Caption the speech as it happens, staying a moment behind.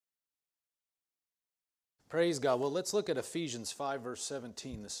Praise God. Well, let's look at Ephesians 5, verse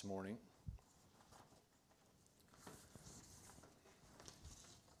 17 this morning.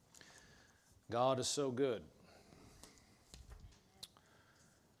 God is so good.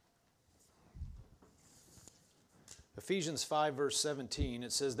 Ephesians 5, verse 17,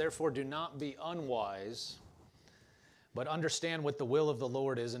 it says, "Therefore do not be unwise, but understand what the will of the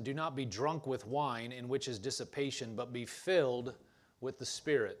Lord is, and do not be drunk with wine, in which is dissipation, but be filled with the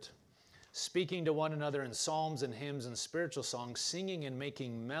Spirit, speaking to one another in psalms and hymns and spiritual songs, singing and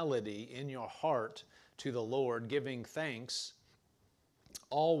making melody in your heart to the Lord, giving thanks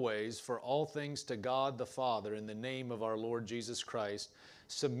always for all things to God the Father in the name of our Lord Jesus Christ,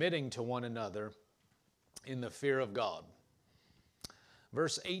 submitting to one another in the fear of God."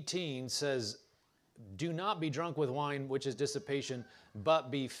 Verse 18 says, "Do not be drunk with wine, which is dissipation,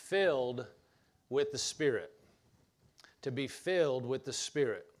 but be filled with the Spirit." To be filled with the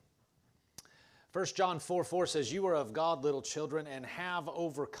Spirit. 1 John 4:4 says, "You are of God, little children, and have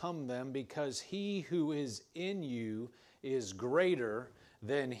overcome them, because he who is in you is greater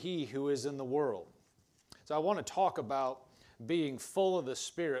than he who is in the world." So I want to talk about being full of the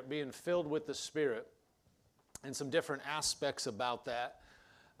Spirit, being filled with the Spirit, and some different aspects about that.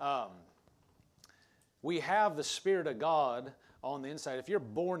 We have the Spirit of God on the inside. If you're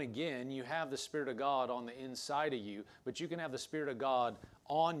born again, you have the Spirit of God on the inside of you, but you can have the Spirit of God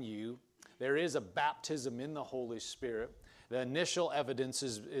on you. There is a baptism in the Holy Spirit. The initial evidence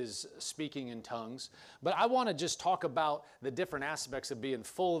is speaking in tongues. But I want to just talk about the different aspects of being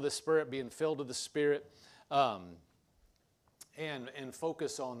full of the Spirit, being filled with the Spirit, and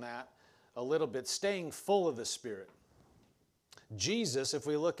focus on that a little bit, staying full of the Spirit. Jesus, if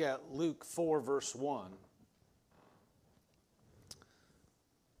we look at Luke 4, verse 1,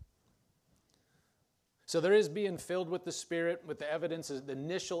 so there is being filled with the Spirit, with the evidence, the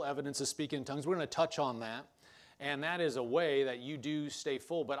initial evidence of speaking in tongues. We're going to touch on that, and that is a way that you do stay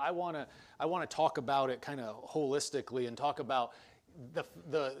full. But I want to talk about it kind of holistically and talk about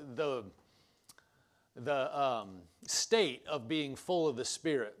the state of being full of the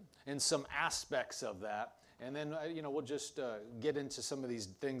Spirit and some aspects of that. And then, we'll just get into some of these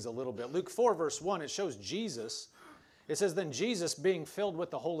things a little bit. Luke 4, verse 1, it shows Jesus. It says, "Then Jesus, being filled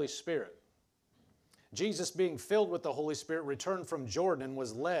with the Holy Spirit." Jesus, being filled with the Holy Spirit, returned from Jordan and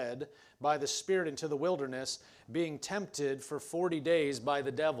was led by the Spirit into the wilderness, being tempted for 40 days by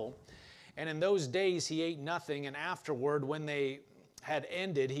the devil. And in those days he ate nothing, and afterward, when they had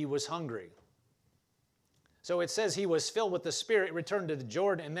ended, he was hungry. So it says he was filled with the Spirit, returned to the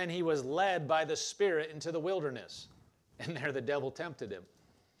Jordan, and then he was led by the Spirit into the wilderness. And there the devil tempted him.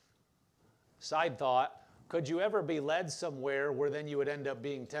 Side thought, could you ever be led somewhere where then you would end up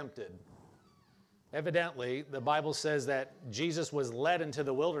being tempted? Evidently, the Bible says that Jesus was led into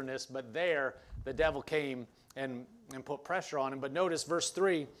the wilderness, but there the devil came and put pressure on him. But notice verse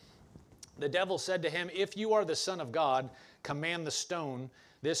 3, the devil said to him, "If you are the Son of God, command this stone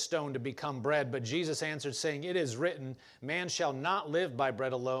to become bread." But Jesus answered, saying, "It is written, man shall not live by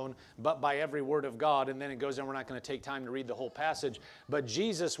bread alone, but by every word of God." And then it goes on, we're not going to take time to read the whole passage. But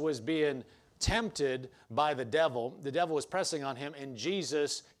Jesus was being tempted by the devil. The devil was pressing on him, and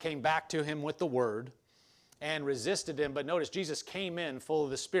Jesus came back to him with the word and resisted him. But notice, Jesus came in full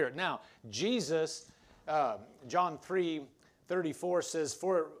of the Spirit. Now, Jesus, John 3:34 says,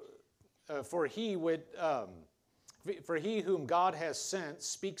 For he whom God has sent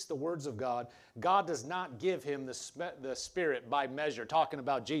speaks the words of God. God does not give him the Spirit by measure. Talking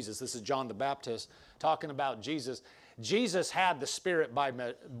about Jesus. This is John the Baptist talking about Jesus. Jesus had the Spirit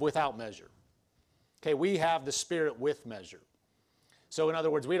without measure. Okay, we have the Spirit with measure. So in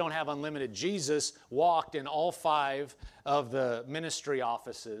other words, we don't have unlimited. Jesus walked in all 5 of the ministry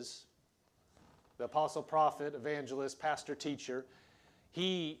offices. The apostle, prophet, evangelist, pastor, teacher.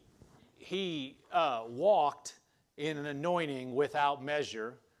 He walked in an anointing without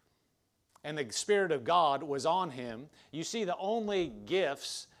measure, and the Spirit of God was on him. You see the only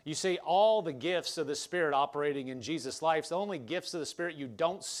gifts, you see all the gifts of the Spirit operating in Jesus' life. The only gifts of the Spirit you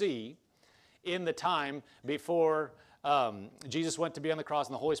don't see in the time before Jesus went to be on the cross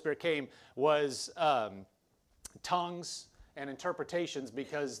and the Holy Spirit came was tongues and interpretations,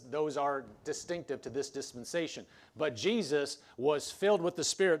 because those are distinctive to this dispensation. But Jesus was filled with the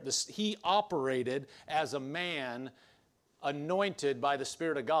Spirit. He operated as a man anointed by the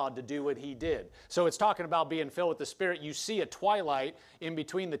Spirit of God to do what he did. So it's talking about being filled with the Spirit. You see a twilight in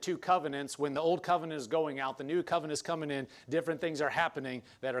between the two covenants. When the old covenant is going out, the new covenant is coming in, different things are happening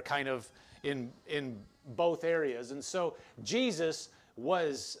that are kind of in both areas. And so Jesus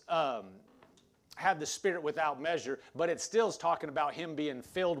was had the Spirit without measure, but it still is talking about him being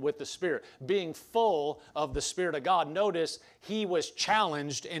filled with the Spirit, being full of the Spirit of God. Notice he was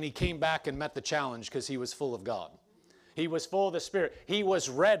challenged and he came back and met the challenge because he was full of God. He was full of the Spirit. He was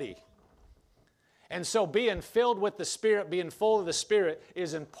ready. And so being filled with the Spirit, being full of the Spirit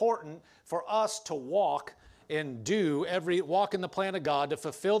is important for us to walk and walk in the plan of God, to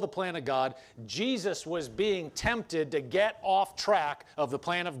fulfill the plan of God. Jesus was being tempted to get off track of the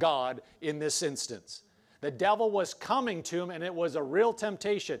plan of God in this instance. The devil was coming to him, and it was a real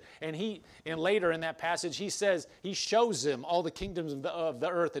temptation. And later in that passage, he shows him all the kingdoms of the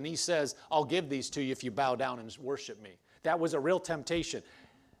earth, and he says, I'll give these to you if you bow down and worship me. That was a real temptation.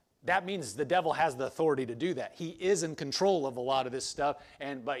 That means the devil has the authority to do that. He is in control of a lot of this stuff,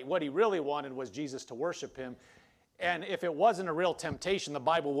 but what he really wanted was Jesus to worship him. And if it wasn't a real temptation, the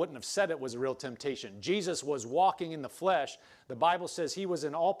Bible wouldn't have said it was a real temptation. Jesus was walking in the flesh. The Bible says he was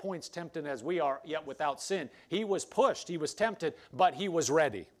in all points tempted as we are, yet without sin. He was pushed, he was tempted, but he was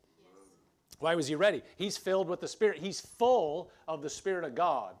ready. Why was he ready? He's filled with the Spirit. He's full of the Spirit of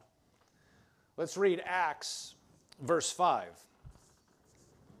God. Let's read Acts verse 5.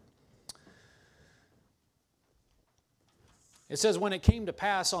 It says, when it came to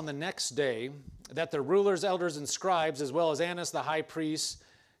pass on the next day that the rulers, elders, and scribes, as well as Annas the high priest,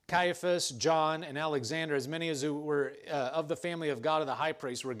 Caiaphas, John, and Alexander, as many as who were of the family of God of the high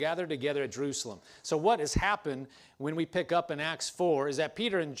priest, were gathered together at Jerusalem. So what has happened when we pick up in Acts 4 is that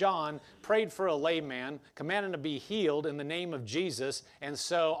Peter and John prayed for a layman, commanded him to be healed in the name of Jesus, and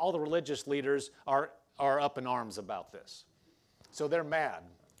so all the religious leaders are up in arms about this. So they're mad,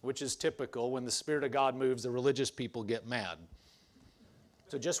 which is typical. When the Spirit of God moves, the religious people get mad.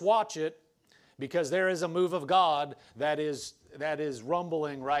 So just watch it, because there is a move of God that is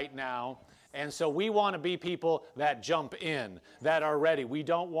rumbling right now. And so we want to be people that jump in, that are ready. We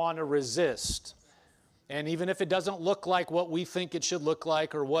don't want to resist. And even if it doesn't look like what we think it should look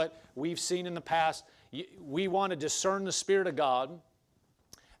like or what we've seen in the past, we want to discern the Spirit of God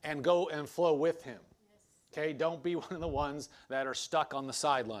and go and flow with Him. Okay? Don't be one of the ones that are stuck on the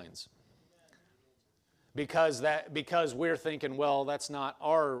sidelines. Because we're thinking, well, that's not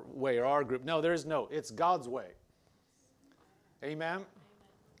our way or our group. No, it's God's way. Amen?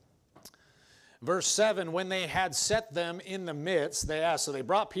 Verse 7, when they had set them in the midst, they asked, so they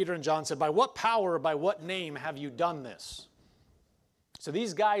brought Peter and John and said, by what power or by what name have you done this? So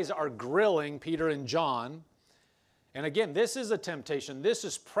these guys are grilling Peter and John. And again, this is a temptation. This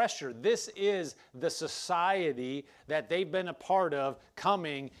is pressure. This is the society that they've been a part of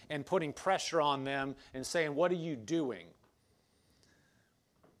coming and putting pressure on them and saying, what are you doing?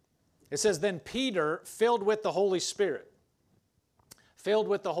 It says, then Peter, filled with the Holy Spirit. Filled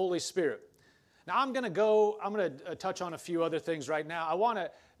with the Holy Spirit. Now I'm going to touch on a few other things right now. I want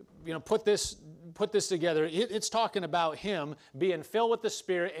to put this together. It's talking about him being filled with the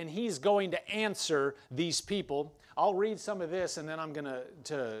Spirit, and he's going to answer these people. I'll read some of this, and then I'm going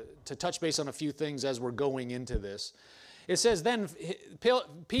to touch base on a few things as we're going into this. It says, then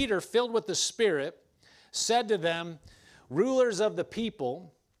Peter, filled with the Spirit, said to them, rulers of the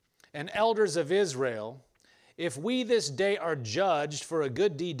people and elders of Israel, if we this day are judged for a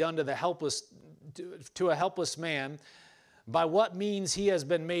good deed done to a helpless man, by what means he has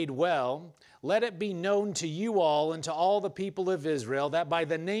been made well, let it be known to you all and to all the people of Israel that by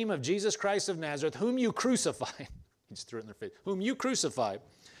the name of Jesus Christ of Nazareth, whom you crucified, he just threw it in their face, whom you crucified,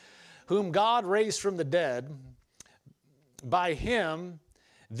 whom God raised from the dead, by him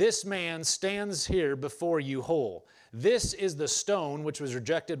this man stands here before you whole. This is the stone which was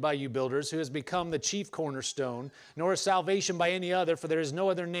rejected by you builders, who has become the chief cornerstone, nor is salvation by any other, for there is no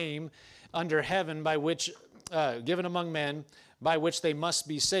other name under heaven by which given among men, by which they must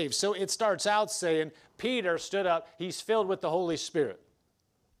be saved. So it starts out saying, Peter stood up. He's filled with the Holy Spirit.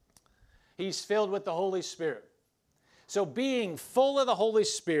 He's filled with the Holy Spirit. So being full of the Holy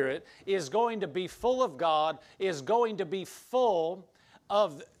Spirit is going to be full of God, is going to be full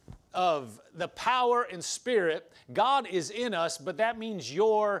of the power and Spirit. God is in us, but that means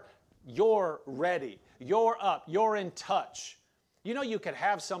you're ready. You're up. You're in touch. You know you could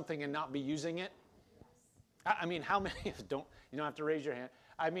have something and not be using it? I mean, how many of you you don't have to raise your hand.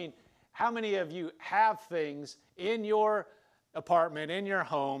 I mean, how many of you have things in your apartment, in your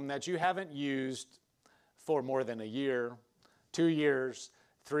home, that you haven't used for more than a year, 2 years,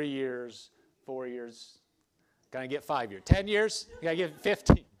 3 years, 4 years? Can I get 5 years? 10 years? Can I get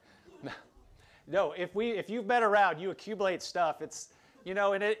 15? No, if you've been around, you accumulate stuff. It's,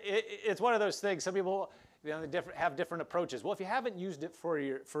 and it's one of those things. Some people, they have different approaches. Well, if you haven't used it for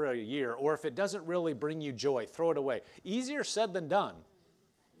a year, or if it doesn't really bring you joy, throw it away. Easier said than done.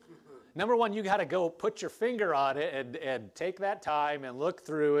 Number one, you got to go put your finger on it and take that time and look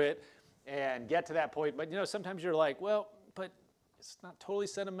through it and get to that point. But, you know, sometimes you're like, well, but it's not totally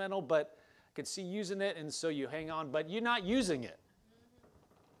sentimental, but I could see using it, and so you hang on, but you're not using it.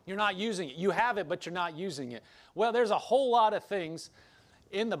 You're not using it. You have it, but you're not using it. Well, there's a whole lot of things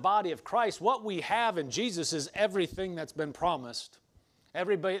in the body of Christ. What we have in Jesus is everything that's been promised,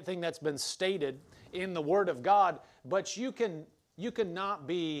 everything that's been stated in the Word of God, but you cannot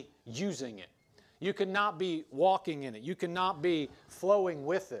be using it. You cannot be walking in it. You cannot be flowing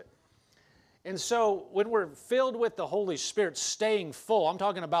with it. And so when we're filled with the Holy Spirit, staying full, I'm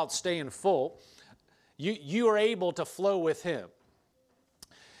talking about staying full, you are able to flow with Him.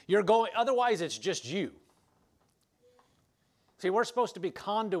 Otherwise it's just you. See, we're supposed to be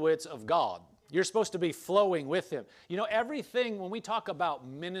conduits of God. You're supposed to be flowing with Him. You know, everything, when we talk about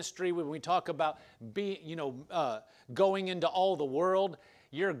ministry, when we talk about going into all the world,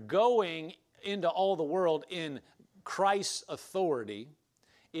 you're going into all the world in Christ's authority,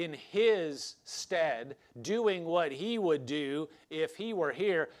 in His stead, doing what He would do if He were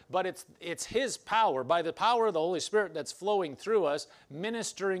here. But it's His power, by the power of the Holy Spirit that's flowing through us,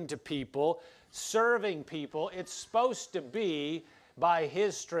 ministering to people, serving people. It's supposed to be by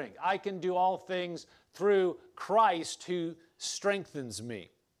His strength. I can do all things through Christ who strengthens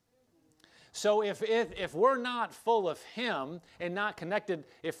me. So if we're not full of Him and not connected,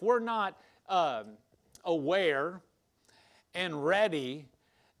 if we're not aware and ready,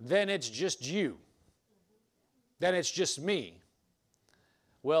 then it's just you. Then it's just me.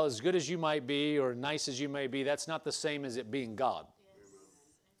 Well, as good as you might be or nice as you may be, that's not the same as it being God.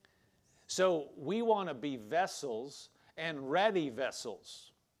 So we want to be vessels and ready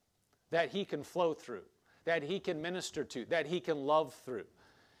vessels that He can flow through, that He can minister to, that He can love through.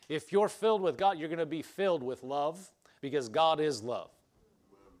 If you're filled with God, you're going to be filled with love because God is love.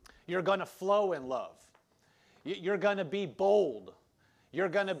 You're going to flow in love. You're going to be bold. You're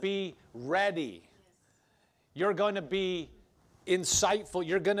going to be ready. You're going to be insightful.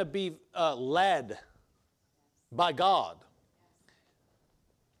 You're going to be led by God.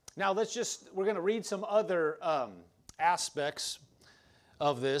 Now we're going to read some other aspects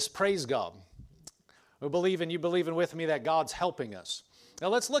of this. Praise God. You believing with me that God's helping us. Now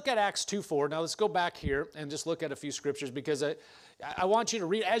let's look at Acts 2:4. Now let's go back here and just look at a few scriptures because I want you to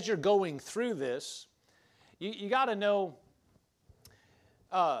read, as you're going through this, you got to know,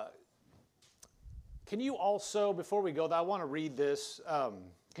 can you also, before we go, I want to read this,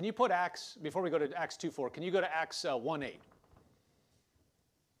 can you put Acts, before we go to Acts 2:4, can you go to Acts 1:8?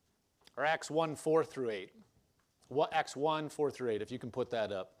 Or Acts 1:4 through 8. Acts 1:4 through 8, if you can put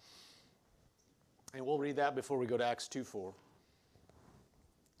that up. And we'll read that before we go to Acts 2:4.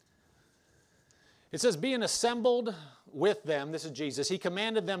 It says, being assembled with them, this is Jesus, He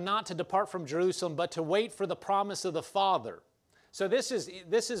commanded them not to depart from Jerusalem, but to wait for the promise of the Father. So this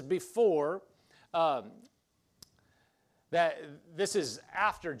is before, this is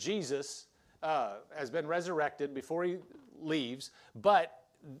after Jesus has been resurrected, before He leaves, but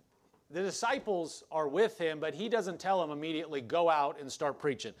the disciples are with Him, but He doesn't tell them immediately, go out and start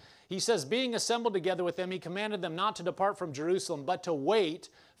preaching. He says, being assembled together with them, He commanded them not to depart from Jerusalem, but to wait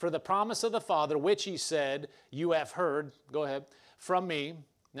for the promise of the Father, which He said, you have heard, go ahead, from me.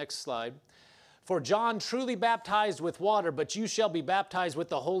 Next slide. For John truly baptized with water, but you shall be baptized with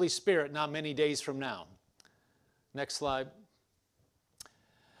the Holy Spirit not many days from now. Next slide.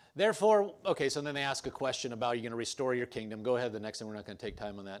 Therefore, okay, so then they ask a question about, are you going to restore your kingdom? Go ahead, the next one. We're not going to take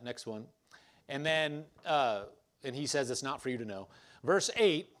time on that. Next one. And then, and He says it's not for you to know. Verse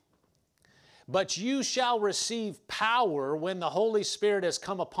 8, but you shall receive power when the Holy Spirit has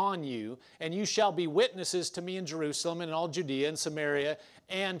come upon you, and you shall be witnesses to me in Jerusalem and in all Judea and Samaria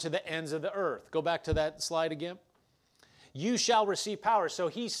and to the ends of the earth. Go back to that slide again. You shall receive power. So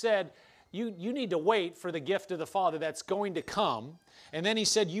He said, you need to wait for the gift of the Father that's going to come. And then He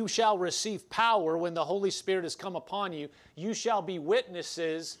said, you shall receive power when the Holy Spirit has come upon you. You shall be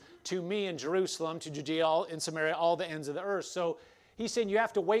witnesses to me in Jerusalem, to Judea, in Samaria, all the ends of the earth. So He's saying you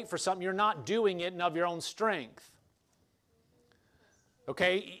have to wait for something. You're not doing it of your own strength.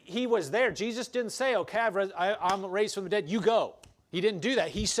 Okay, He was there. Jesus didn't say, okay, I'm raised from the dead, you go. He didn't do that.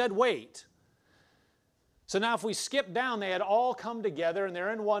 He said, wait. So now if we skip down, they had all come together and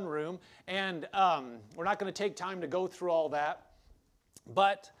they're in one room, and we're not going to take time to go through all that.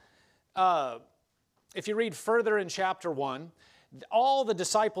 But if you read further in chapter 1, all the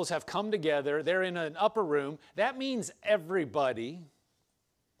disciples have come together. They're in an upper room. That means everybody,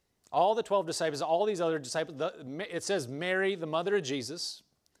 all the 12 disciples, all these other disciples, it says Mary, the mother of Jesus,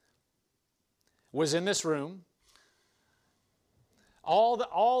 was in this room. All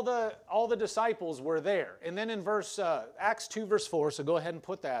the disciples were there. And then in Acts 2, verse 4, so go ahead and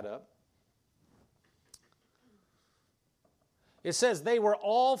put that up. It says, they were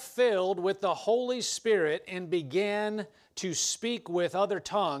all filled with the Holy Spirit and began to speak with other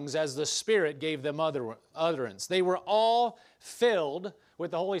tongues as the Spirit gave them utterance. They were all filled with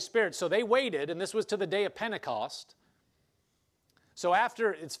the Holy Spirit. So they waited, and this was to the day of Pentecost. So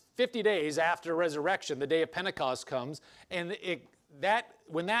it's 50 days after resurrection, the day of Pentecost comes, and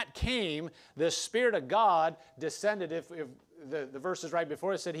when that came, the Spirit of God descended. If the verses right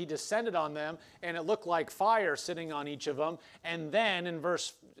before it said he descended on them, and it looked like fire sitting on each of them. And then in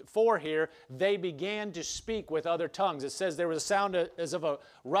verse 4 here, they began to speak with other tongues. It says there was a sound as of a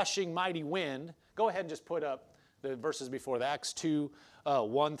rushing mighty wind. Go ahead and just put up the verses before that, Acts 2,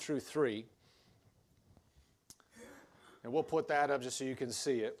 1 through 3. And we'll put that up just so you can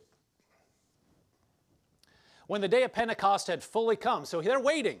see it. When the day of Pentecost had fully come, so they're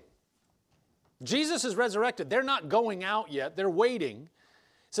waiting. Jesus is resurrected. They're not going out yet. They're waiting.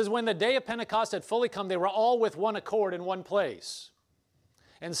 It says, when the day of Pentecost had fully come, they were all with one accord in one place.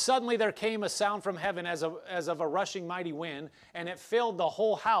 And suddenly there came a sound from heaven as of a rushing mighty wind, and it filled the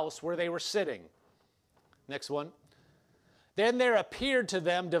whole house where they were sitting. Next one. Then there appeared to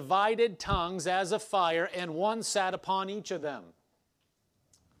them divided tongues as of fire, and one sat upon each of them.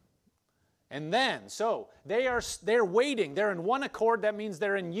 And then, so they're waiting. They're in one accord. That means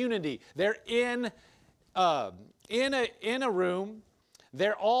they're in unity. They're in a room.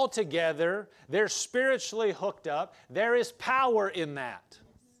 They're all together. They're spiritually hooked up. There is power in that.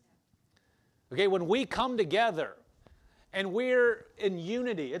 Okay, when we come together and we're in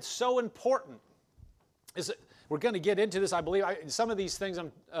unity, it's so important. We're going to get into this, I believe. Some of these things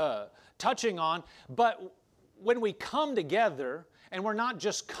I'm touching on. But when we come together, and we're not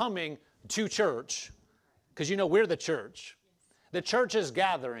just coming to church, because we're the church. The church is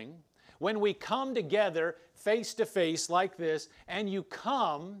gathering. When we come together face to face like this, and you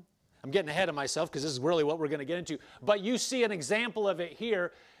come, I'm getting ahead of myself because this is really what we're going to get into, but you see an example of it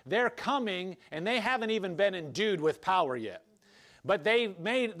here. They're coming, and they haven't even been endued with power yet. But they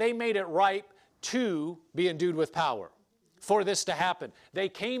made it ripe to be endued with power for this to happen. They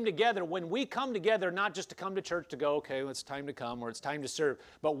came together. When we come together, not just to come to church to go, okay, well, it's time to come or it's time to serve,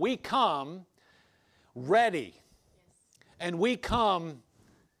 but we come ready. And we come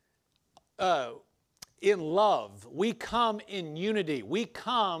in love. We come in unity. We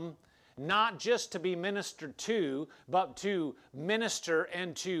come not just to be ministered to, but to minister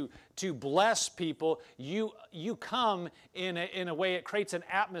and to bless people. You come in a way, it creates an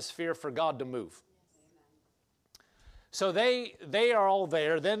atmosphere for God to move. So they are all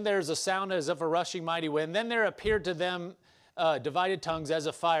there. Then there's a sound as of a rushing mighty wind. Then there appeared to them divided tongues as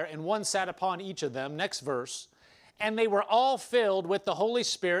of fire, and one sat upon each of them. Next verse. And they were all filled with the Holy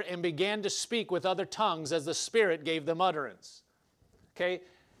Spirit and began to speak with other tongues as the Spirit gave them utterance. Okay?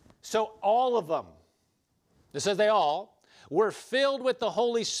 So all of them, it says they all, were filled with the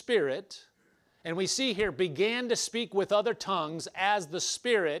Holy Spirit, and we see here, began to speak with other tongues as the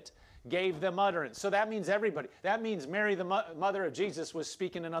Spirit gave them utterance. So that means everybody. That means Mary, the mother of Jesus, was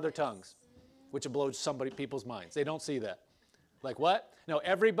speaking in other tongues, which blows people's minds. They don't see that. Like what? No,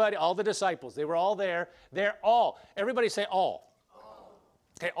 everybody, all the disciples, they were all there. Everybody say all.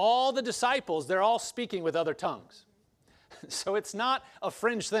 Okay, all the disciples, they're all speaking with other tongues. So it's not a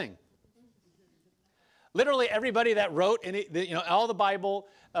fringe thing. Literally everybody that wrote, all the Bible,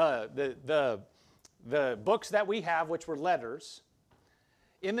 the books that we have, which were letters,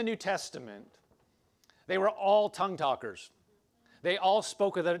 in the New Testament, they were all tongue talkers. They all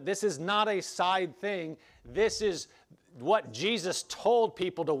spoke with it. This is not a side thing. This is what Jesus told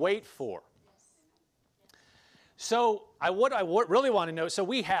people to wait for. So what I really want to know, so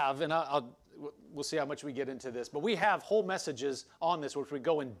we have, and we'll see how much we get into this, but we have whole messages on this, which we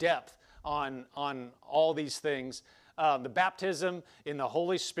go in depth on all these things. The baptism in the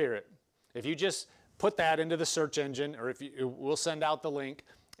Holy Spirit. If you just put that into the search engine, or we'll send out the link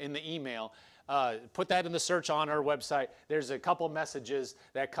in the email. Put that in the search on our website. There's a couple messages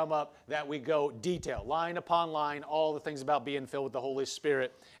that come up that we go detail, line upon line, all the things about being filled with the Holy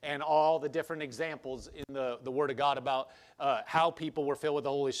Spirit and all the different examples in the Word of God about how people were filled with the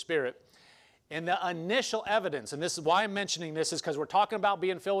Holy Spirit. And the initial evidence, and this is why I'm mentioning this, is because we're talking about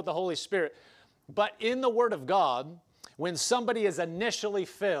being filled with the Holy Spirit. But in the Word of God, when somebody is initially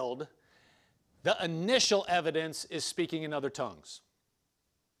filled, the initial evidence is speaking in other tongues.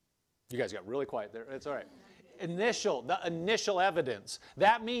 You guys got really quiet there. It's all right. The initial evidence.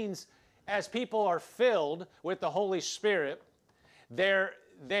 That means as people are filled with the Holy Spirit, the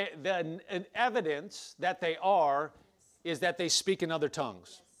evidence that they are is that they speak in other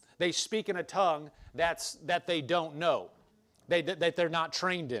tongues. They speak in a tongue that they don't know, that they're not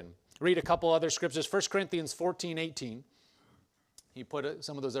trained in. Read a couple other scriptures. 1 Corinthians 14:18. He put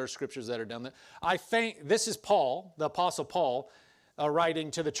some of those other scriptures that are down there. This is Paul, the Apostle Paul,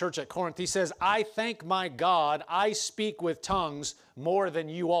 writing to the church at Corinth. He says, I thank my God I speak with tongues more than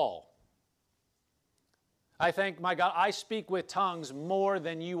you all. I thank my God I speak with tongues more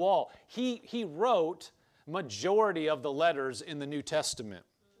than you all. He wrote majority of the letters in the New Testament.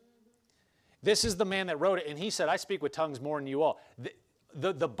 This is the man that wrote it, and he said, I speak with tongues more than you all.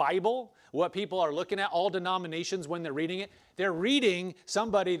 The Bible, what people are looking at, all denominations when they're reading it, they're reading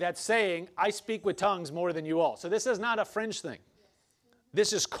somebody that's saying, I speak with tongues more than you all. So this is not a fringe thing.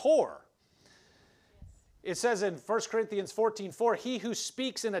 This is core. It says in 1 Corinthians 14:4, he who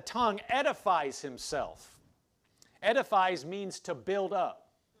speaks in a tongue edifies himself. Edifies means to build up.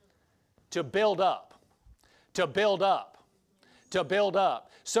 To build up. To build up. To build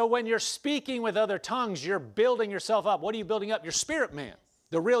up. So when you're speaking with other tongues, you're building yourself up. What are you building up? Your spirit man,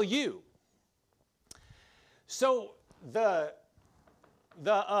 the real you. So the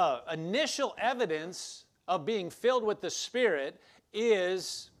initial evidence of being filled with the Spirit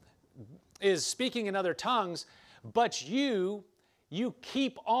is speaking in other tongues, but you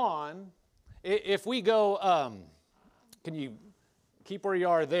keep on. If we go, can you keep where you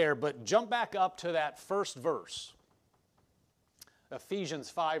are there, but jump back up to that first verse. Ephesians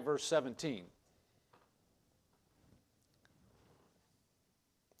 5, verse 17.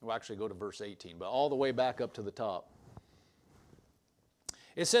 We'll actually go to verse 18, but all the way back up to the top.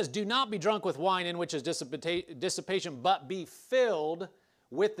 It says, do not be drunk with wine in which is dissipation, but be filled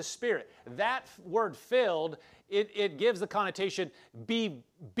with the Spirit. That word filled, it gives the connotation, be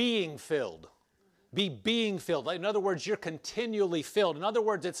being filled. Be being filled. In other words, you're continually filled. In other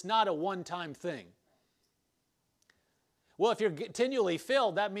words, it's not a one-time thing. Well, if you're continually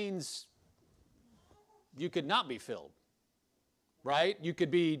filled, that means you could not be filled, right? You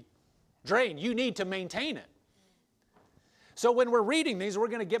could be drained. You need to maintain it. So when we're reading these, we're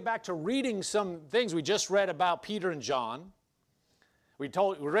going to get back to reading some things. We just read about Peter and John. We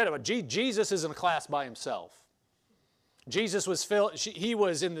read about Jesus is in a class by himself. Jesus was filled. He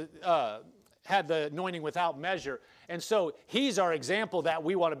was in the had the anointing without measure, and so he's our example that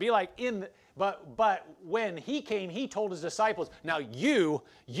we want to be like. But when he came, he told his disciples, now you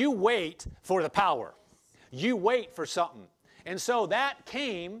wait for the power. You wait for something. And so that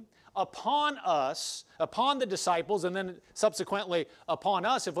came upon us, upon the disciples, and then subsequently upon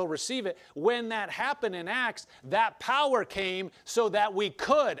us if we'll receive it. When that happened in Acts, that power came so that we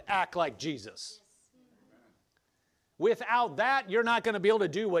could act like Jesus. Without that, you're not going to be able to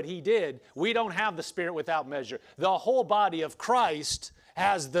do what he did. We don't have the Spirit without measure. The whole body of Christ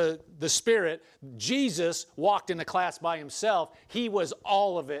has the Spirit. Jesus walked in a class by himself. He was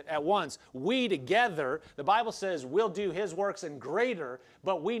all of it at once. We together, the Bible says, we'll do his works and greater,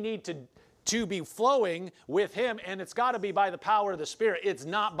 but we need to be flowing with him, and it's got to be by the power of the Spirit. It's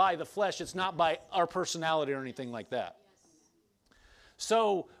not by the flesh. It's not by our personality or anything like that.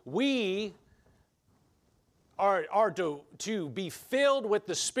 So we are to be filled with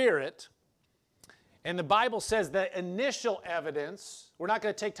the Spirit. And the Bible says that initial evidence, we're not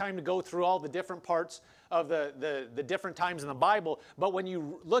going to take time to go through all the different parts of the different times in the Bible, but when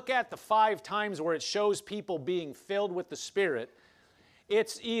you look at the 5 times where it shows people being filled with the Spirit,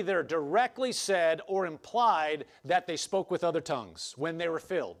 it's either directly said or implied that they spoke with other tongues when they were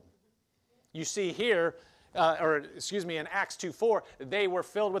filled. You see here, in Acts 2:4, they were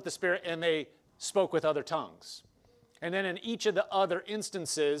filled with the Spirit and they spoke with other tongues. And then in each of the other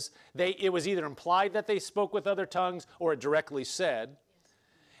instances, it was either implied that they spoke with other tongues or it directly said.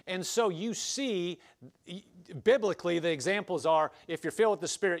 And so you see, biblically, the examples are, if you're filled with the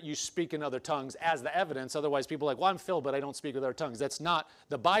Spirit, you speak in other tongues as the evidence. Otherwise, people are like, well, I'm filled, but I don't speak with other tongues. That's not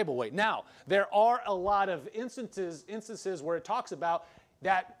the Bible way. Now, there are a lot of instances where it talks about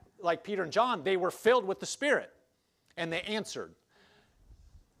that, like Peter and John, they were filled with the Spirit, and they answered.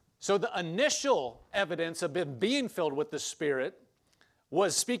 So the initial evidence of being filled with the Spirit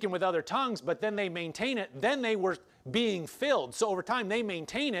was speaking with other tongues, but then they maintain it. Then they were being filled. So over time, they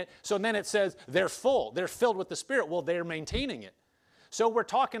maintain it. So then it says they're full. They're filled with the Spirit. Well, they're maintaining it. So we're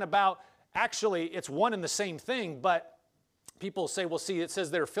talking about, actually, it's one and the same thing, but people say, well, see, it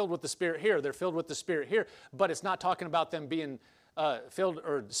says they're filled with the Spirit here. They're filled with the Spirit here. But it's not talking about them being filled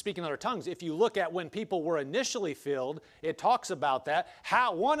or speaking other tongues. If you look at when people were initially filled, it talks about that.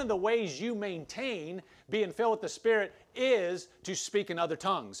 One of the ways you maintain being filled with the Spirit is to speak in other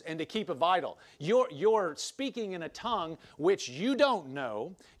tongues and to keep it vital. You're speaking in a tongue which you don't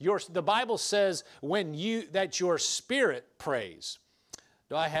know. The Bible says that your spirit prays.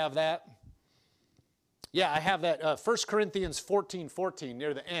 Do I have that? Yeah, I have that. 1 Corinthians 14:14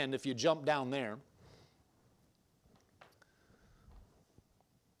 near the end, if you jump down there.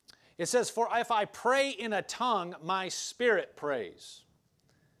 It says, for if I pray in a tongue, my spirit prays,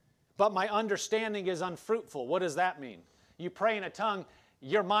 but my understanding is unfruitful. What does that mean? You pray in a tongue,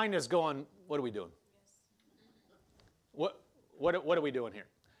 your mind is going, what are we doing? What are we doing here?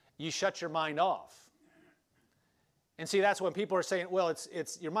 You shut your mind off. And see, that's when people are saying, well,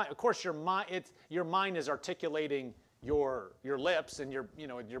 it's your mind. Of course, your mind is articulating your lips, and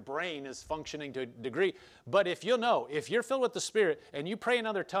your brain is functioning to a degree. But if you're filled with the Spirit and you pray in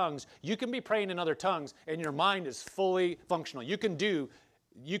other tongues, you can be praying in other tongues and your mind is fully functional. You can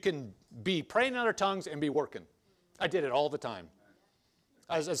be praying in other tongues and be working. I did it all the time.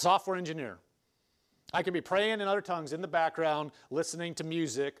 As a software engineer, I could be praying in other tongues in the background, listening to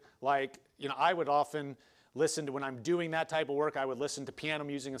music. I would often listen to, when I'm doing that type of work, I would listen to piano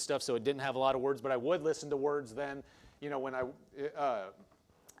music and stuff, so it didn't have a lot of words, but I would listen to words then, when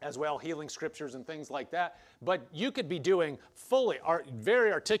as well, healing scriptures and things like that. But you could be doing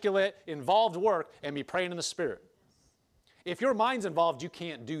very articulate, involved work and be praying in the Spirit. If your mind's involved, you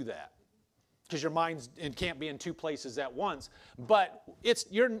can't do that, because your mind can't be in two places at once. But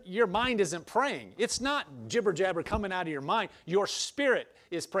your mind isn't praying. It's not jibber jabber coming out of your mind. Your spirit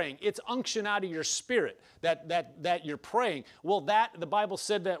is praying. It's unction out of your spirit that you're praying. Well, the Bible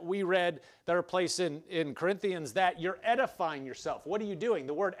said that we read that are placed in Corinthians, that you're edifying yourself. What are you doing?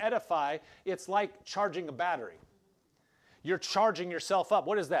 The word edify, it's like charging a battery. You're charging yourself up.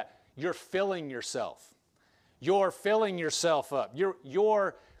 What is that? You're filling yourself. You're filling yourself up.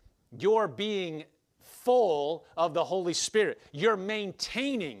 You're being full of the Holy Spirit. You're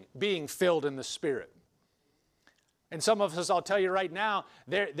maintaining being filled in the Spirit. And some of us, I'll tell you right now,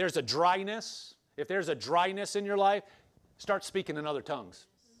 there's a dryness. If there's a dryness in your life, start speaking in other tongues.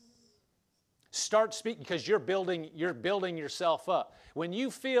 Start speaking, because you're building yourself up. When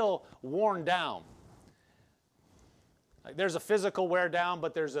you feel worn down, there's a physical wear down,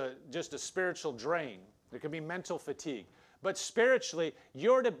 but there's just a spiritual drain. There can be mental fatigue. But spiritually,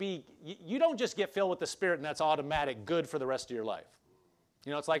 you don't just get filled with the Spirit and that's automatic good for the rest of your life.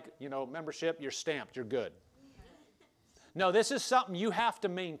 It's like, membership, you're stamped, you're good. No, this is something you have to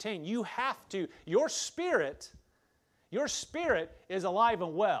maintain. Your spirit is alive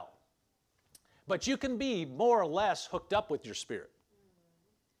and well. But you can be more or less hooked up with your spirit.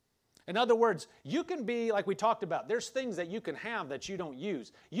 In other words, you can be, like we talked about, there's things that you can have that you don't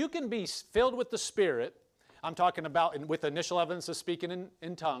use. You can be filled with the Spirit. I'm talking about with initial evidence of speaking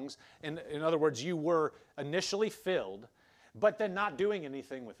in tongues. In other words, you were initially filled, but then not doing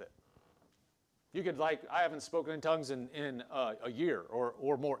anything with it. You could, I haven't spoken in tongues in a year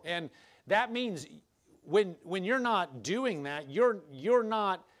or more. And that means when you're not doing that, you're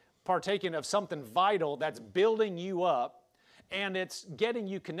not partaking of something vital that's building you up, and it's getting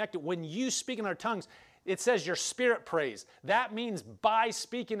you connected. When you speak in other tongues, it says your spirit prays. That means by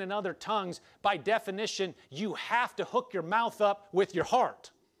speaking in other tongues, by definition, you have to hook your mouth up with your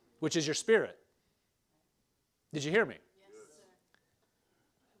heart, which is your spirit. Did you hear me? Yes, sir.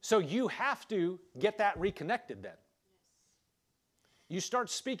 So you have to get that reconnected then. Yes. You start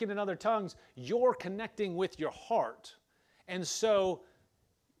speaking in other tongues, you're connecting with your heart. And so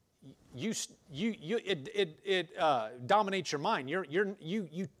it dominates your mind.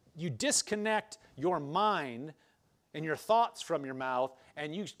 You disconnect your mind and your thoughts from your mouth,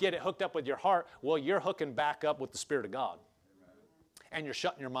 and you get it hooked up with your heart. Well, you're hooking back up with the Spirit of God. And you're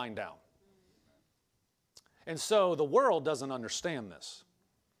shutting your mind down. And so the world doesn't understand this.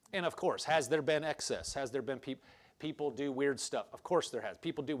 And of course, has there been excess? Has there been people do weird stuff? Of course there has.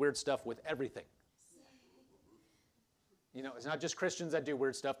 People do weird stuff with everything. It's not just Christians that do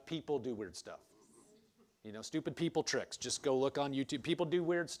weird stuff. People do weird stuff. Stupid people tricks. Just go look on YouTube. People do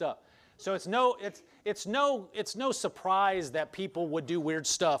weird stuff. So it's no surprise that people would do weird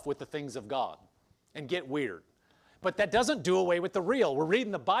stuff with the things of God and get weird. But that doesn't do away with the real. We're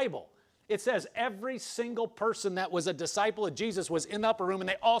reading the Bible. It says every single person that was a disciple of Jesus was in the upper room and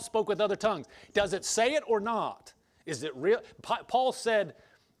they all spoke with other tongues. Does it say it or not? Is it real? Paul said,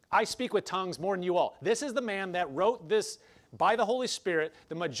 I speak with tongues more than you all. This is the man that wrote this by the Holy Spirit,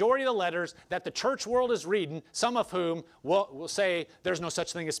 the majority of the letters that the church world is reading, some of whom will say there's no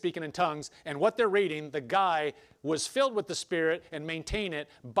such thing as speaking in tongues. And what they're reading, the guy was filled with the Spirit and maintained it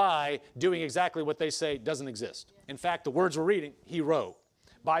by doing exactly what they say doesn't exist. In fact, the words we're reading, he wrote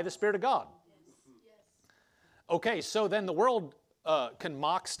by the Spirit of God. Okay, so then the world can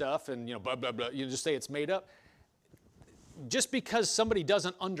mock stuff and, blah, blah, blah. You just say it's made up. Just because somebody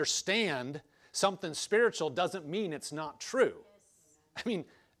doesn't understand something spiritual doesn't mean it's not true. I mean,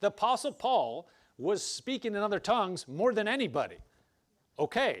 the Apostle Paul was speaking in other tongues more than anybody.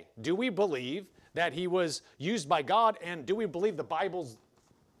 Okay, do we believe that he was used by God, and do we believe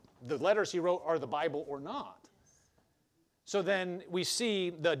the letters he wrote are the Bible or not? So then we see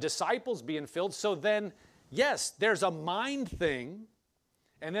the disciples being filled. So then, yes, there's a mind thing,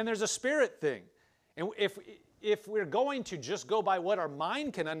 and then there's a spirit thing. And if we're going to just go by what our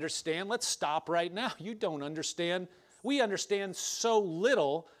mind can understand, let's stop right now. You don't understand. We understand so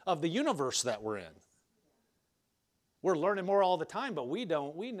little of the universe that we're in. We're learning more all the time, but we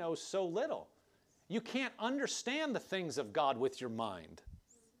don't. We know so little. You can't understand the things of God with your mind.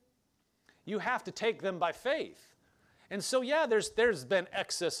 You have to take them by faith. And so, yeah, there's been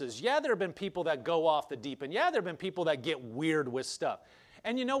excesses. Yeah, there have been people that go off the deep end. Yeah, there have been people that get weird with stuff.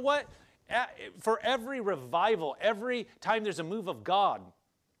 And you know what? For every revival, every time there's a move of God,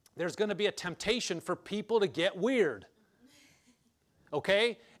 there's going to be a temptation for people to get weird.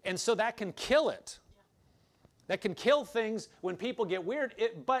 Okay? And so that can kill it. That can kill things when people get weird.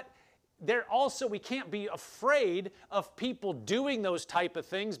 But we can't be afraid of people doing those type of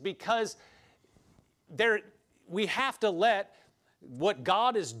things, because we have to let what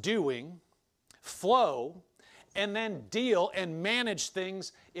God is doing flow, and then deal and manage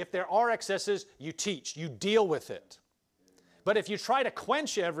things. If there are excesses, you teach, you deal with it. But if you try to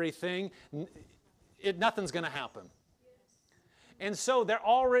quench everything, nothing's going to happen. And so there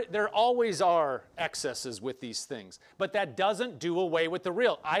always are excesses with these things. But that doesn't do away with the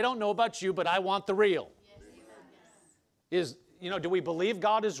real. I don't know about you, but I want the real. Do we believe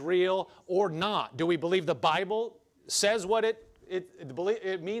God is real or not? Do we believe the Bible says what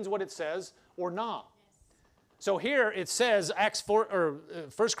it means what it says or not? So here it says, 1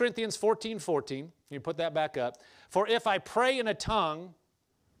 Corinthians 14:14. You put that back up. For if I pray in a tongue,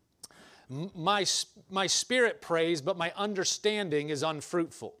 my spirit prays, but my understanding is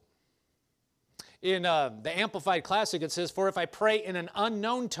unfruitful. In the Amplified Classic, it says, for if I pray in an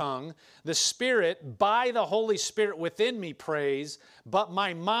unknown tongue, the Spirit, by the Holy Spirit within me, prays, but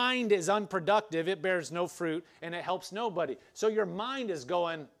my mind is unproductive, it bears no fruit, and it helps nobody. So your mind is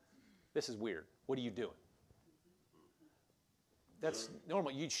going, this is weird. What are you doing? That's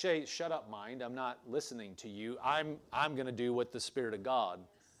normal. You say, shut up, mind. I'm not listening to you. I'm going to do what the Spirit of God.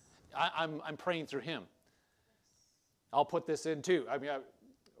 I'm praying through Him. I'll put this in too.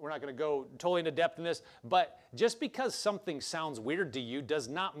 We're not going to go totally into depth in this, but just because something sounds weird to you does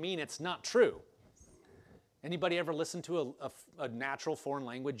not mean it's not true. Anybody ever listen to a natural foreign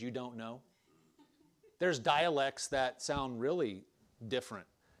language you don't know? There's dialects that sound really different.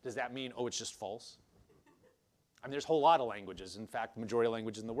 Does that mean, it's just false? There's a whole lot of languages, in fact, the majority of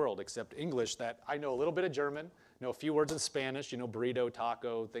languages in the world, except English, that I know a little bit of German, know a few words in Spanish, burrito,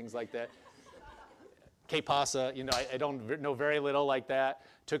 taco, things like that. Que pasa, I don't know very little like that.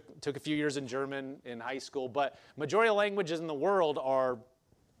 Took a few years in German in high school, but majority of languages in the world are,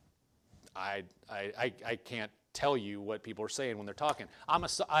 I can't tell you what people are saying when they're talking.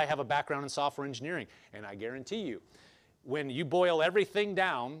 I have a background in software engineering, and I guarantee you, when you boil everything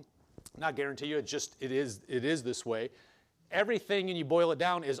down, not guarantee you, it is this way. Everything, and you boil it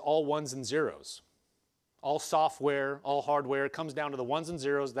down, is all ones and zeros. All software, all hardware, it comes down to the ones and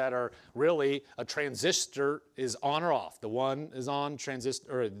zeros that are really a transistor is on or off. The one is on,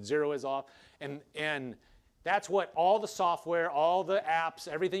 zero is off. And that's what all the software, all the apps,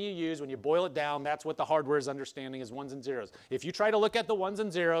 everything you use, when you boil it down, that's what the hardware is understanding is ones and zeros. If you try to look at the ones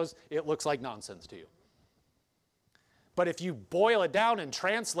and zeros, it looks like nonsense to you. But if you boil it down and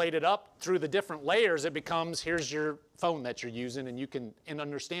translate it up through the different layers, it becomes, here's your phone that you're using, and you can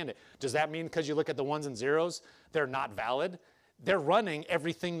understand it. Does that mean because you look at the ones and zeros, they're not valid? They're running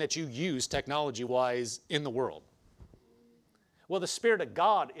everything that you use technology-wise in the world. Well, the Spirit of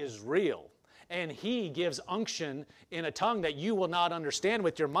God is real, and He gives unction in a tongue that you will not understand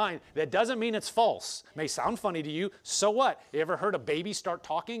with your mind. That doesn't mean it's false. It may sound funny to you. So what? You ever heard a baby start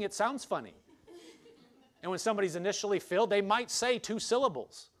talking? It sounds funny. And when somebody's initially filled, they might say 2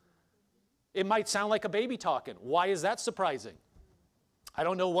 syllables. It might sound like a baby talking. Why is that surprising? I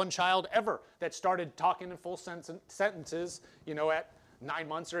don't know one child ever that started talking in full sentences, at 9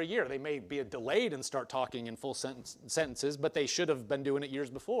 months or a year. They may be delayed and start talking in full sentences, but they should have been doing it years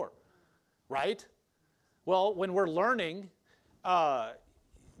before, right? Well, when we're learning, the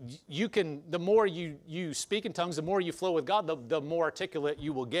more you speak in tongues, the more you flow with God, the more articulate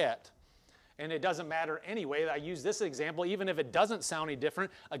you will get. And it doesn't matter anyway. I use this example, even if it doesn't sound any different.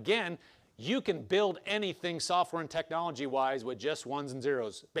 Again, You can build anything software and technology-wise with just ones and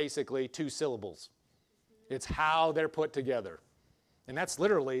zeros, basically 2 syllables. It's how they're put together. And that's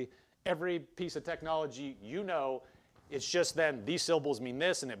literally every piece of technology you know. It's just then these syllables mean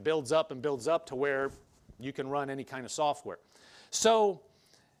this, and it builds up and builds up to where you can run any kind of software. So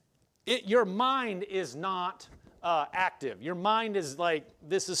your mind is not active. Your mind is like,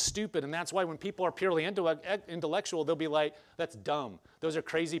 this is stupid. And that's why when people are purely intellectual, they'll be like, that's dumb. Those are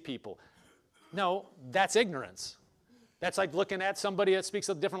crazy people. No, that's ignorance. That's like looking at somebody that speaks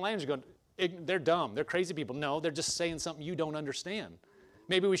a different language going, they're dumb. They're crazy people. No, they're just saying something you don't understand.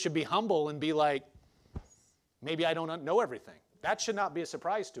 Maybe we should be humble and be like, maybe I don't know everything. That should not be a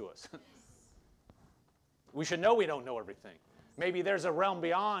surprise to us. We should know we don't know everything. Maybe there's a realm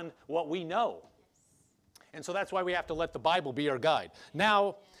beyond what we know. And so that's why we have to let the Bible be our guide.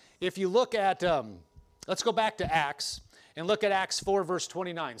 Now, if you look at, let's go back to Acts and look at Acts 4, verse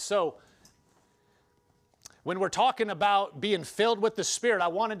 29. So, when we're talking about being filled with the Spirit, I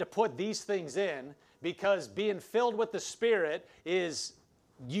wanted to put these things in because being filled with the Spirit is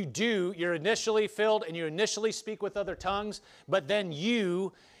you're initially filled and you initially speak with other tongues, but then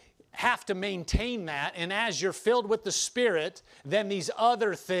you have to maintain that. And as you're filled with the Spirit, then these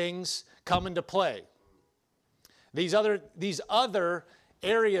other things come into play. These other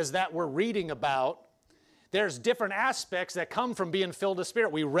areas that we're reading about, there's different aspects that come from being filled with the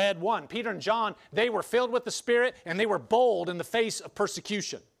Spirit. We read one. Peter and John, they were filled with the Spirit and they were bold in the face of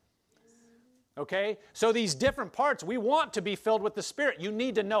persecution. Okay? So these different parts, we want to be filled with the Spirit. You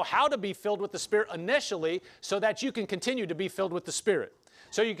need to know how to be filled with the Spirit initially so that you can continue to be filled with the Spirit.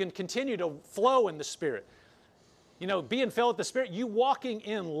 So you can continue to flow in the Spirit. You know, being filled with the Spirit, you walking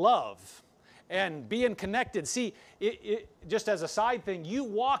in love and being connected. See, just as a side thing, you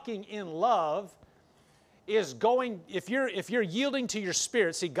walking in love is going, if you're yielding to your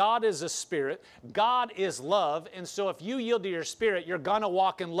spirit, see, God is a spirit, God is love, and so if you yield to your spirit, you're going to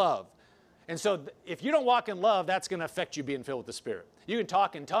walk in love. And so if you don't walk in love, that's going to affect you being filled with the Spirit. You can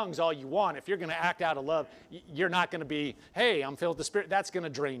talk in tongues all you want. If you're going to act out of love, you're not going to be, hey, I'm filled with the Spirit. That's going to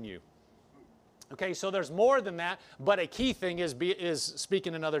drain you. Okay, so there's more than that, but a key thing is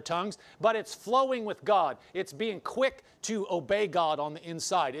speaking in other tongues, but it's flowing with God. It's being quick to obey God on the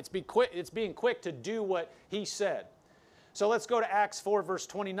inside. It's being quick to do what He said. So let's go to Acts 4, verse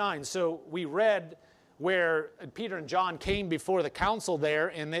 29. So we read where Peter and John came before the council there,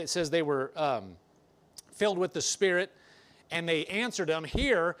 and it says they were filled with the Spirit, and they answered Him.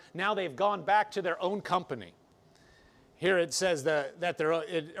 Here, now they've gone back to their own company. Here it says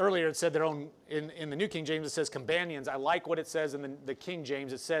earlier it said their own, in the New King James it says companions. I like what it says in the King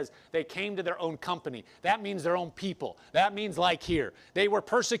James. It says they came to their own company. That means their own people. That means like here. They were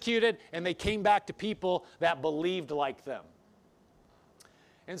persecuted and they came back to people that believed like them.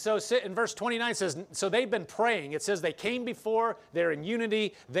 And so in verse 29 it says, so they've been praying. It says they came before, they're in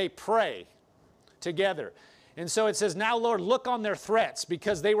unity, they pray together. And so it says, now Lord, look on their threats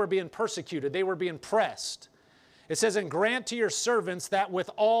because they were being persecuted. They were being pressed. It says, and grant to your servants that with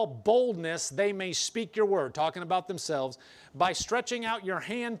all boldness they may speak your word, talking about themselves, by stretching out your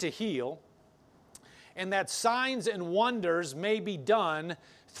hand to heal, and that signs and wonders may be done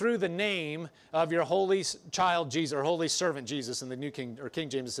through the name of your holy child Jesus, or holy servant Jesus. In the New King, or King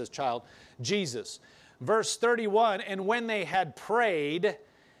James it says child, Jesus. Verse 31, and when they had prayed,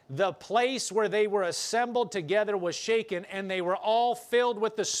 the place where they were assembled together was shaken, and they were all filled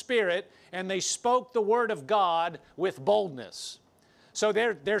with the Spirit, and they spoke the word of God with boldness. So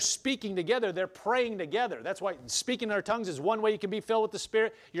they're speaking together, they're praying together. That's why speaking in our tongues is one way you can be filled with the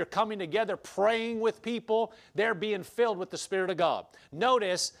Spirit. You're coming together, praying with people. They're being filled with the Spirit of God.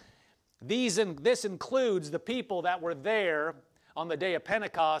 Notice, this includes the people that were there on the day of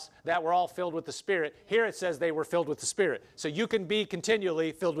Pentecost that were all filled with the Spirit. Here it says they were filled with the Spirit. So you can be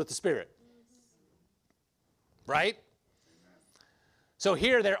continually filled with the Spirit. Right? So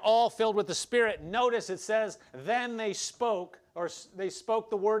here they're all filled with the Spirit. Notice it says, then they spoke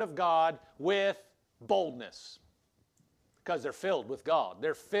the word of God with boldness. Because they're filled with God.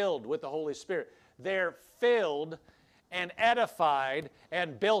 They're filled with the Holy Spirit. They're filled and edified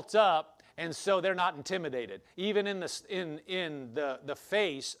and built up, and so they're not intimidated. Even in the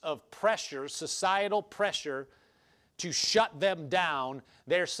face of pressure, societal pressure to shut them down,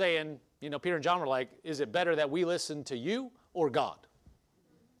 they're saying, Peter and John were like, is it better that we listen to you or God?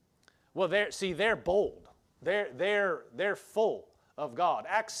 Well, they're bold. They're full of God.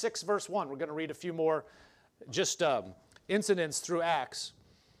 Acts 6, verse 1. We're going to read a few more just incidents through Acts.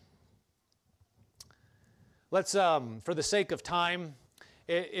 Let's, for the sake of time,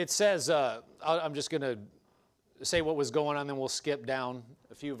 it says, I'm just going to say what was going on, then we'll skip down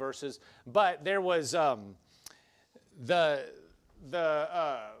a few verses. But there was the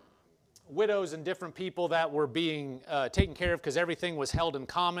widows and different people that were being taken care of because everything was held in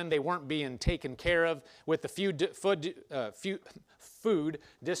common. They weren't being taken care of with the food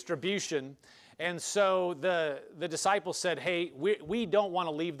distribution. And so the disciples said, hey, we don't want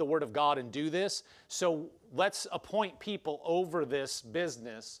to leave the Word of God and do this, so let's appoint people over this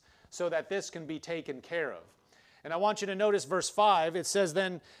business so that this can be taken care of. And I want you to notice verse 5. It says,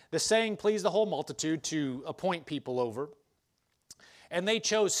 then the saying pleased the whole multitude to appoint people over. And they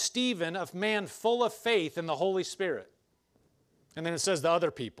chose Stephen, a man full of faith in the Holy Spirit. And then it says the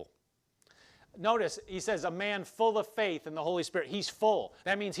other people. Notice, he says a man full of faith in the Holy Spirit. He's full.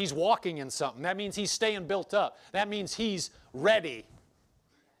 That means he's walking in something. That means he's staying built up. That means he's ready.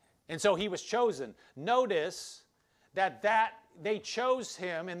 And so he was chosen. Notice that they chose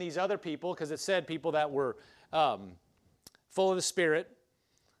him and these other people, because it said people that were full of the Spirit,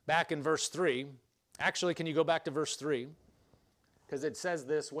 back in verse 3. Actually, can you go back to verse 3? Because it says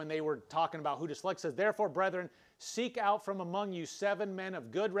this when they were talking about who to select. It says, therefore, brethren, seek out from among you 7 men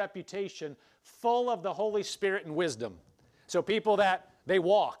of good reputation, full of the Holy Spirit and wisdom. So people that they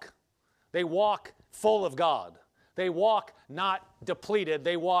walk full of God. They walk not depleted,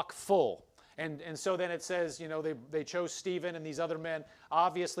 they walk full. And so then it says, you know, they chose Stephen and these other men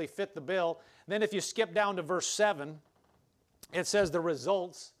obviously fit the bill. Then if you skip down to verse 7, it says the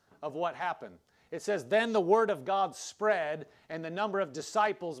results of what happened. It says, then the word of God spread, and the number of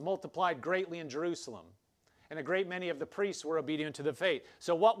disciples multiplied greatly in Jerusalem. And a great many of the priests were obedient to the faith.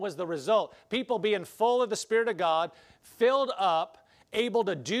 So what was the result? People being full of the Spirit of God, filled up, able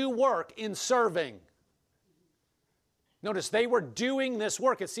to do work in serving. Notice they were doing this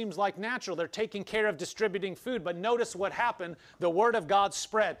work. It seems like natural. They're taking care of distributing food. But notice what happened. The word of God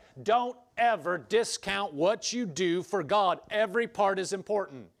spread. Don't ever discount what you do for God. Every part is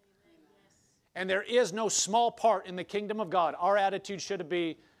important. And there is no small part in the kingdom of God. Our attitude should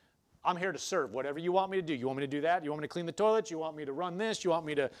be, I'm here to serve. Whatever you want me to do. You want me to do that? You want me to clean the toilets? You want me to run this? You want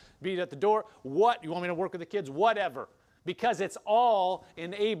me to be at the door? What? You want me to work with the kids? Whatever. Because it's all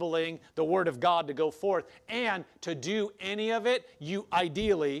enabling the Word of God to go forth. And to do any of it, you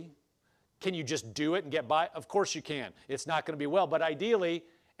ideally, can you just do it and get by? Of course you can. It's not going to be well. But ideally,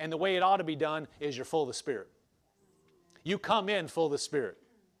 and the way it ought to be done, is you're full of the Spirit. You come in full of the Spirit.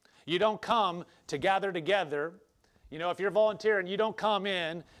 You don't come to gather together. You know, if you're volunteering, you don't come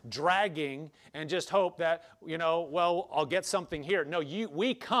in dragging and just hope that, you know, well, I'll get something here. No,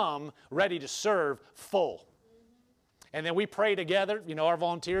 we come ready to serve full. And then we pray together. You know, our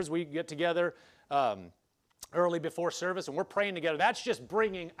volunteers, we get together early before service, and we're praying together. That's just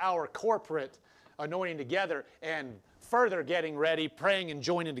bringing our corporate anointing together and further getting ready, praying and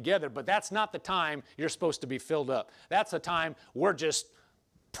joining together. But that's not the time you're supposed to be filled up. That's the time we're just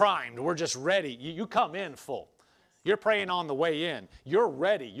primed. We're just ready. You come in full. You're praying on the way in. You're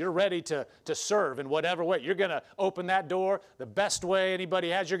ready. You're ready to serve in whatever way. You're going to open that door the best way anybody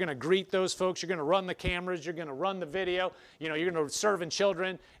has. You're going to greet those folks. You're going to run the cameras. You're going to run the video. You know, you're going to serve in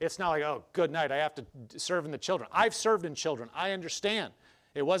children. It's not like, oh, good night, I have to serve in the children. I've served in children. I understand.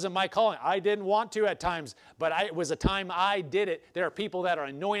 It wasn't my calling. I didn't want to at times, but it was a time I did it. There are people that are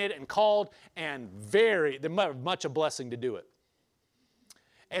anointed and called and they're much a blessing to do it.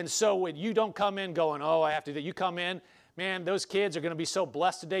 And so when you don't come in going, oh, I have to do it. You come in, man, those kids are going to be so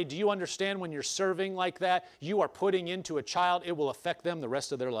blessed today. Do you understand when you're serving like that, you are putting into a child, it will affect them the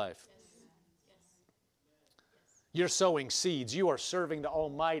rest of their life. You're sowing seeds. You are serving the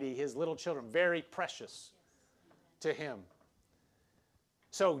Almighty, His little children, very precious to Him.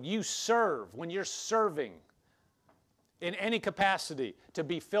 So you serve. When you're serving in any capacity to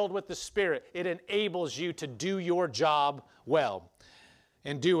be filled with the Spirit, it enables you to do your job well.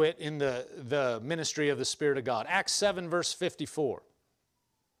 And do it in the ministry of the Spirit of God. Acts 7, verse 54.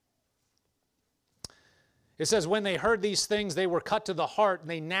 It says, when they heard these things, they were cut to the heart, and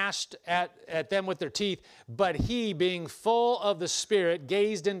they gnashed at them with their teeth. But he, being full of the Spirit,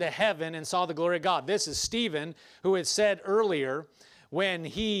 gazed into heaven and saw the glory of God. This is Stephen, who had said earlier, when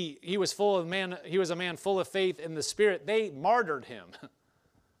he was he was a man full of faith in the Spirit, they martyred him.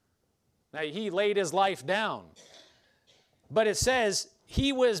 Now, he laid his life down. But it says,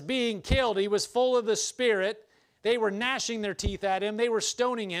 he was being killed. He was full of the Spirit. They were gnashing their teeth at him. They were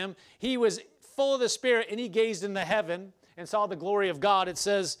stoning him. He was full of the Spirit, and he gazed into heaven and saw the glory of God. It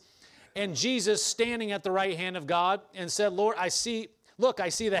says, and Jesus standing at the right hand of God and said, Lord, I see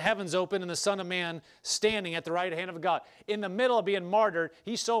the heavens open and the Son of Man standing at the right hand of God. In the middle of being martyred,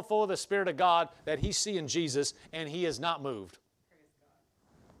 he's so full of the Spirit of God that he's seeing Jesus, and he is not moved.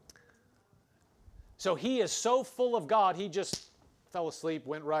 So he is so full of God, he just fell asleep,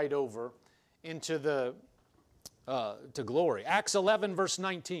 went right over into to glory. Acts 11, verse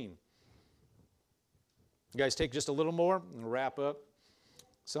 19. You guys take just a little more and wrap up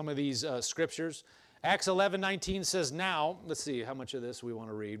some of these scriptures. Acts 11, 19 says, now, let's see how much of this we want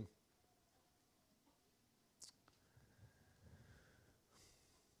to read.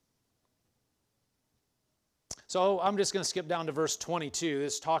 So I'm just going to skip down to verse 22.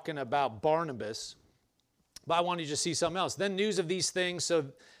 This is talking about Barnabas. But I wanted you to see something else. Then news of these things, so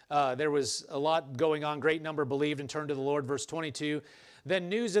there was a lot going on. Great number believed and turned to the Lord. Verse 22. Then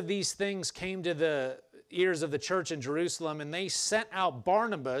news of these things came to the ears of the church in Jerusalem, and they sent out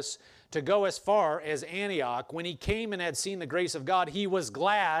Barnabas to go as far as Antioch. When he came and had seen the grace of God, he was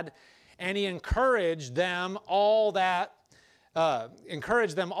glad, and he encouraged them all that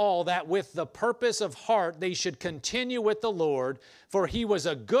with the purpose of heart they should continue with the Lord, for he was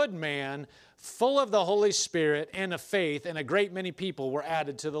a good man, full of the Holy Spirit and of faith, and a great many people were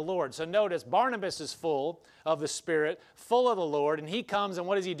added to the Lord. So notice, Barnabas is full of the Spirit, full of the Lord, and he comes, and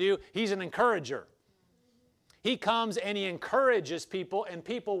what does he do? He's an encourager. He comes and he encourages people, and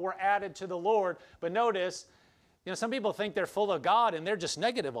people were added to the Lord. But notice, some people think they're full of God, and they're just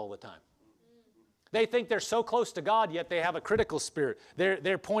negative all the time. They think they're so close to God, yet they have a critical spirit.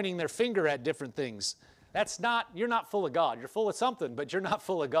 They're pointing their finger at different things. You're not full of God. You're full of something, but you're not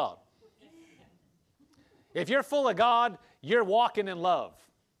full of God. If you're full of God, you're walking in love.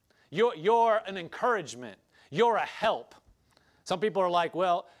 You're an encouragement. You're a help. Some people are like,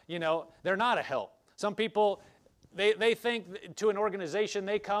 well, they're not a help. Some people, they think to an organization,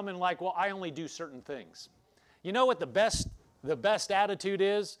 they come and like, well, I only do certain things. You know what the best attitude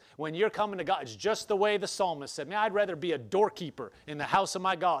is? When you're coming to God, it's just the way the psalmist said, man, I'd rather be a doorkeeper in the house of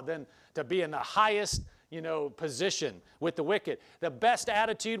my God than to be in the highest, position with the wicked. The best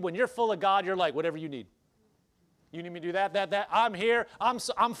attitude, when you're full of God, you're like, whatever you need. You need me to do that. I'm here. I'm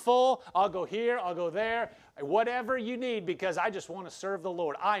full. I'll go here. I'll go there. Whatever you need, because I just want to serve the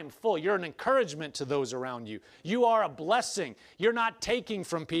Lord. I am full. You're an encouragement to those around you. You are a blessing. You're not taking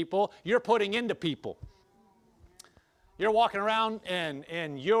from people. You're putting into people. You're walking around and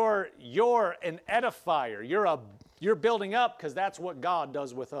you're an edifier. You're building up, because that's what God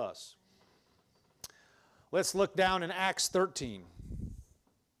does with us. Let's look down in Acts 13.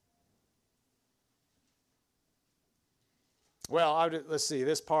 Well, let's see,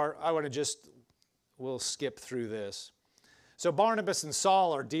 this part, we'll skip through this. So Barnabas and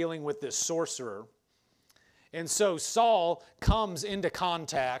Saul are dealing with this sorcerer. And so Saul comes into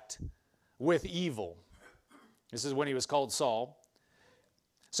contact with evil. This is when he was called Saul.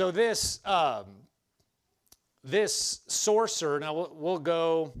 So this sorcerer, now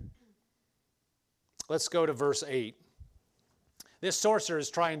let's go to verse 8. This sorcerer is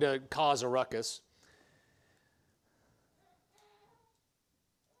trying to cause a ruckus.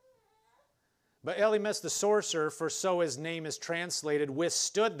 But Elymas the sorcerer, for so his name is translated,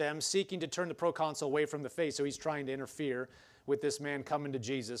 withstood them, seeking to turn the proconsul away from the faith. So he's trying to interfere with this man coming to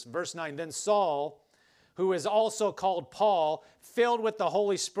Jesus. Verse 9, then Saul, who is also called Paul, filled with the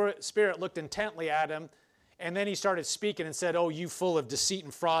Holy Spirit, looked intently at him, and then he started speaking and said, oh, you full of deceit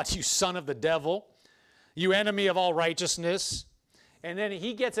and fraud, you son of the devil, you enemy of all righteousness. And then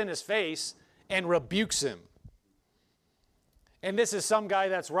he gets in his face and rebukes him. And this is some guy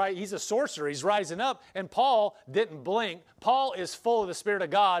that's right. He's a sorcerer. He's rising up. And Paul didn't blink. Paul is full of the Spirit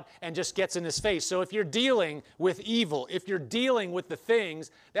of God and just gets in his face. So if you're dealing with evil, if you're dealing with the things,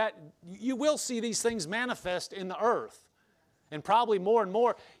 that you will see these things manifest in the earth. And probably more and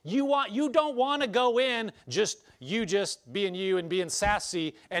more. You don't want to go in just being you and being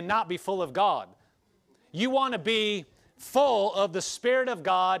sassy and not be full of God. You want to be full of the Spirit of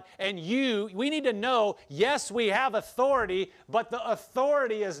God, and we need to know, yes, we have authority, but the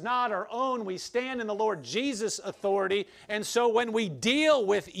authority is not our own. We stand in the Lord Jesus' authority, and so when we deal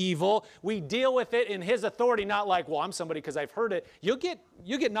with evil, we deal with it in His authority, not like, well, I'm somebody because I've heard it. You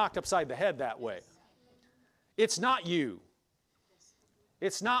get knocked upside the head that way. It's not you.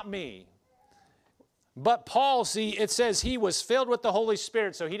 It's not me. But Paul, see, it says he was filled with the Holy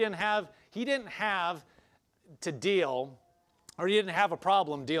Spirit, so he didn't have to deal, or he didn't have a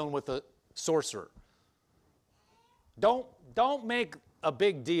problem dealing with a sorcerer. Don't make a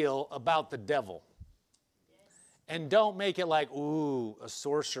big deal about the devil. And don't make it like, ooh, a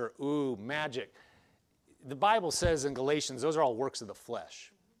sorcerer, ooh, magic. The Bible says in Galatians, those are all works of the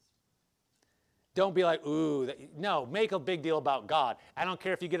flesh. Don't be like, ooh, no, make a big deal about God. I don't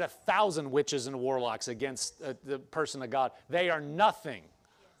care if you get 1,000 witches and warlocks against the person of God. They are nothing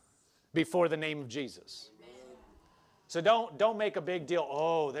before the name of Jesus. So don't make a big deal.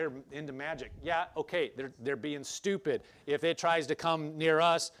 Oh, they're into magic. Yeah, okay, they're being stupid. If it tries to come near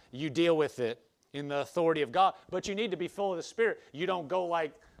us, you deal with it in the authority of God. But you need to be full of the Spirit. You don't go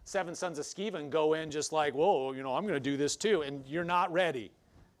like 7 sons of Sceva and go in just like, whoa, I'm going to do this too, and you're not ready.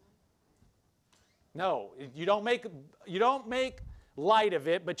 No, you don't make light of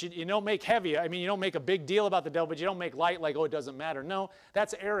it, but you don't make heavy. I mean, you don't make a big deal about the devil, but you don't make light like, oh, it doesn't matter. No,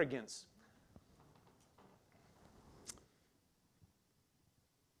 that's arrogance.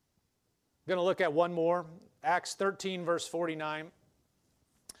 I'm going to look at one more. Acts 13, verse 49.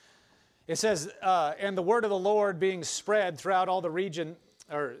 It says, and the word of the Lord being spread throughout all the region,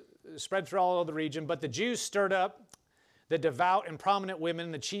 but the Jews stirred up the devout and prominent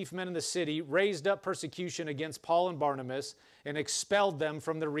women, the chief men in the city, raised up persecution against Paul and Barnabas and expelled them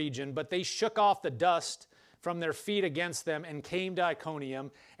from the region. But they shook off the dust from their feet against them and came to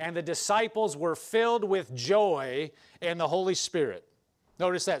Iconium. And the disciples were filled with joy and the Holy Spirit.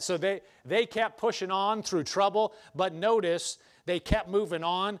 Notice that. So they kept pushing on through trouble, but notice they kept moving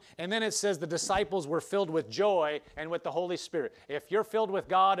on. And then it says the disciples were filled with joy and with the Holy Spirit. If you're filled with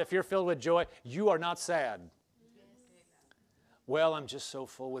God, if you're filled with joy, you are not sad. Well, I'm just so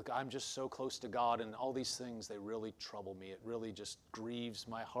full with God. I'm just so close to God, and all these things, they really trouble me. It really just grieves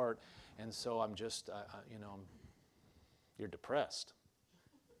my heart. And so I'm just, you're depressed.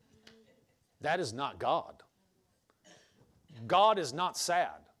 That is not God. God is not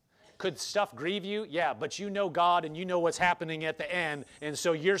sad. Could stuff grieve you? Yeah, but you know God and you know what's happening at the end, and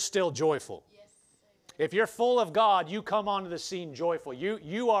so you're still joyful. If you're full of God, you come onto the scene joyful.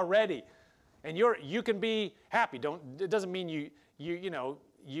 You are ready. And you can be happy. It doesn't mean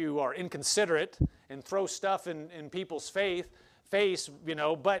you are inconsiderate and throw stuff in people's face,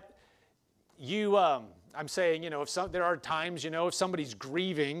 but I'm saying, there are times, if somebody's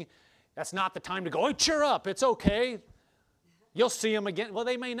grieving, that's not the time to go, oh, cheer up, it's okay. You'll see them again. Well,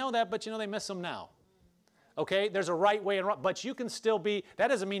 they may know that, but they miss them now. Okay, there's a right way and wrong, but you can still be, that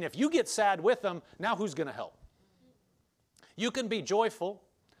doesn't mean if you get sad with them, now who's going to help? You can be joyful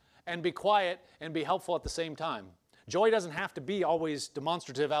and be quiet and be helpful at the same time. Joy doesn't have to be always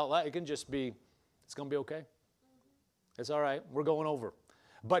demonstrative out loud. It can just be, it's going to be okay. It's all right. We're going over.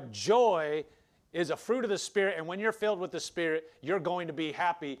 But joy is a fruit of the Spirit, and when you're filled with the Spirit, you're going to be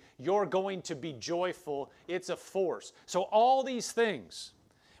happy. You're going to be joyful. It's a force. So all these things,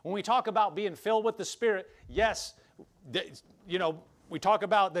 when we talk about being filled with the Spirit, yes, we talk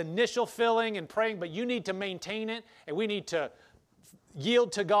about the initial filling and praying, but you need to maintain it, and we need to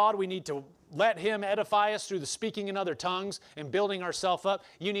yield to God. We need to let Him edify us through the speaking in other tongues and building ourselves up.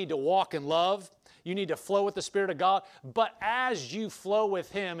 You need to walk in love. You need to flow with the Spirit of God. But as you flow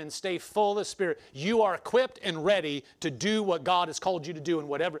with Him and stay full of the Spirit, you are equipped and ready to do what God has called you to do in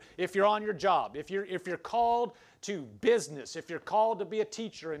whatever. If you're on your job, if you're called to business, if you're called to be a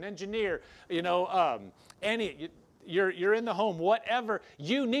teacher, an engineer, you're in the home, whatever,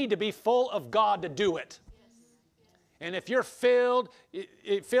 you need to be full of God to do it. And if you're filled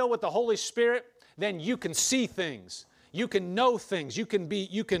with the Holy Spirit, then you can see things. You can know things. You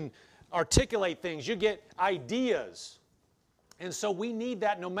can articulate things. You get ideas. And so we need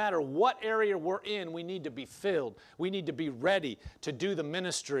that no matter what area we're in, we need to be filled. We need to be ready to do the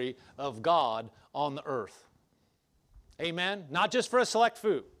ministry of God on the earth. Amen? Not just for a select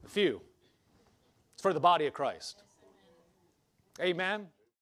few. It's for the body of Christ. Amen?